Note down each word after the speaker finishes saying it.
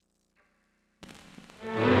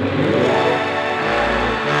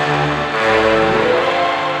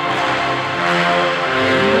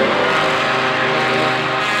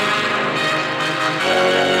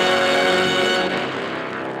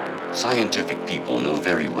People know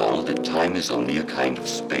very well that time is only a kind of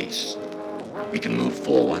space. We can move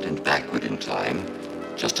forward and backward in time,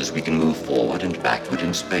 just as we can move forward and backward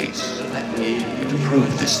in space. To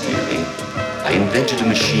prove this theory, I invented a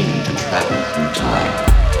machine to travel through time.